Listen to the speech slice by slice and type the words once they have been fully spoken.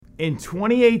In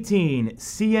 2018,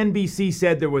 CNBC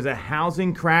said there was a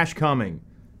housing crash coming.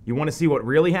 You want to see what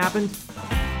really happened?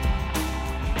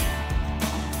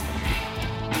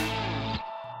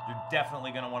 You're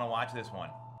definitely going to want to watch this one.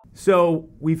 So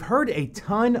we've heard a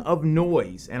ton of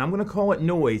noise, and I'm going to call it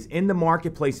noise, in the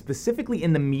marketplace, specifically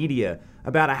in the media,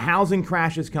 about a housing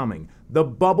crash is coming. The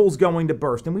bubble's going to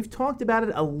burst. And we've talked about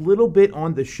it a little bit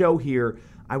on the show here.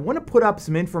 I want to put up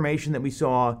some information that we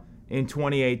saw in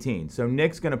 2018. So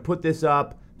Nick's going to put this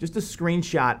up, just a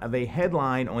screenshot of a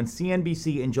headline on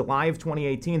CNBC in July of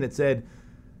 2018 that said,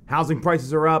 housing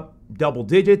prices are up double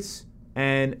digits,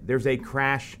 and there's a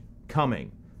crash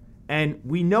coming. And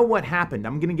we know what happened.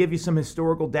 I'm going to give you some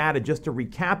historical data just to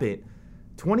recap it.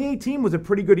 2018 was a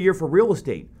pretty good year for real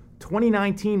estate.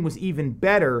 2019 was even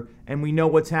better, and we know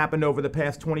what's happened over the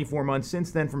past 24 months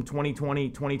since then, from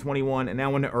 2020, 2021, and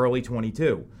now into early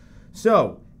 22.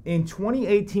 So in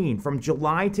 2018, from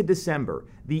July to December,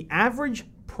 the average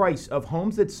price of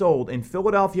homes that sold in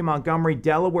Philadelphia, Montgomery,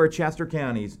 Delaware, Chester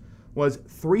counties was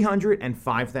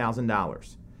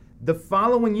 $305,000. The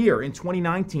following year, in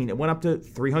 2019, it went up to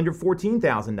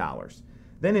 $314,000.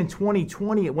 Then in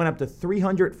 2020, it went up to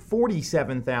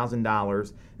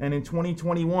 $347,000. And in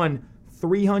 2021,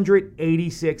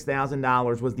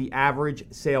 $386,000 was the average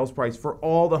sales price for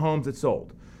all the homes that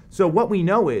sold. So what we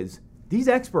know is these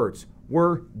experts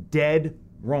were dead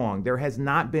wrong. There has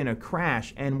not been a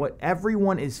crash. And what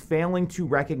everyone is failing to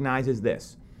recognize is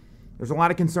this. There's a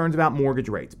lot of concerns about mortgage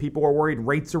rates. People are worried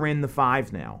rates are in the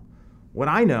fives now. What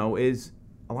I know is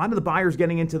a lot of the buyers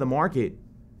getting into the market,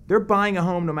 they're buying a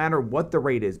home no matter what the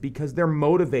rate is because they're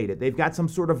motivated. They've got some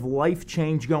sort of life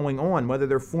change going on, whether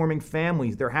they're forming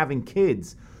families, they're having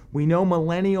kids. We know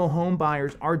millennial home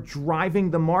buyers are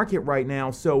driving the market right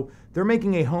now, so they're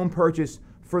making a home purchase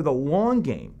for the long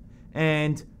game.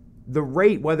 And the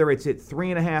rate, whether it's at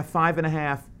 3.5,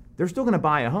 5.5, they're still going to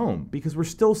buy a home because we're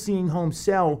still seeing homes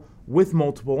sell with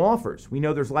multiple offers. We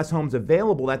know there's less homes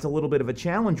available. That's a little bit of a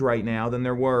challenge right now than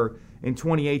there were in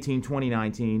 2018,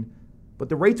 2019. But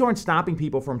the rates aren't stopping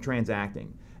people from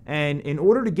transacting. And in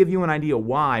order to give you an idea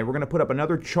why, we're going to put up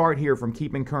another chart here from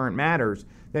Keeping Current Matters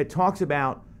that talks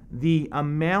about the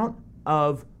amount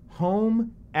of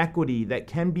home equity that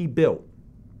can be built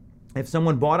if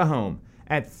someone bought a home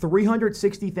at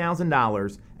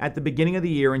 $360,000 at the beginning of the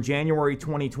year in January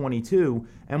 2022,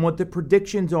 and what the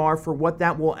predictions are for what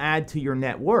that will add to your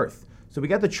net worth. So we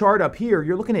got the chart up here.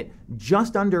 You're looking at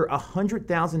just under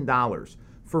 $100,000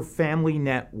 for family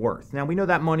net worth. Now, we know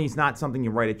that money is not something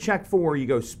you write a check for or you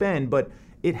go spend, but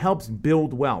it helps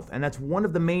build wealth. And that's one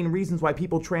of the main reasons why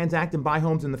people transact and buy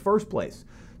homes in the first place.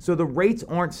 So the rates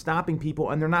aren't stopping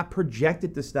people, and they're not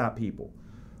projected to stop people.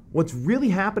 What's really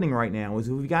happening right now is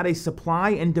we've got a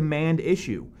supply and demand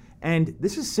issue. And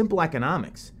this is simple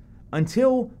economics.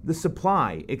 Until the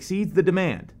supply exceeds the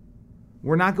demand,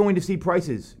 we're not going to see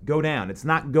prices go down. It's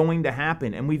not going to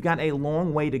happen. And we've got a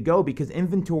long way to go because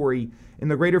inventory in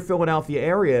the greater Philadelphia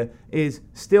area is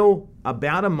still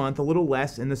about a month, a little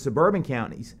less in the suburban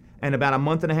counties, and about a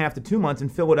month and a half to 2 months in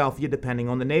Philadelphia, depending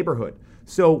on the neighborhood.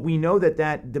 So we know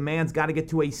that demand's got to get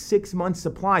to a 6-month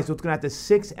supply. So it's going to have to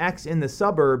 6x in the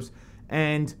suburbs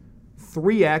and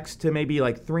 3x to maybe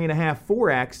like 3.5,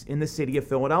 4x in the city of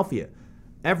Philadelphia.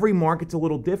 Every market's a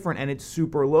little different, and it's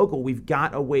super local. We've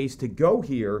got a ways to go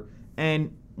here.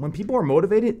 And when people are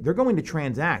motivated, they're going to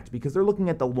transact because they're looking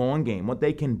at the long game, what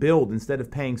they can build instead of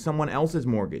paying someone else's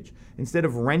mortgage, instead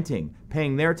of renting,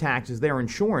 paying their taxes, their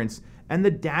insurance, and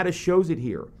the data shows it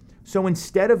here. So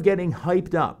instead of getting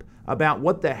hyped up about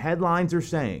what the headlines are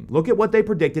saying, look at what they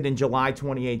predicted in July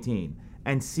 2018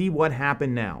 and see what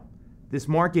happened now. This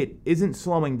market isn't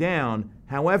slowing down.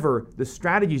 However, the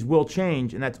strategies will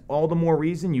change, and that's all the more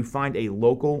reason you find a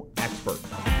local expert.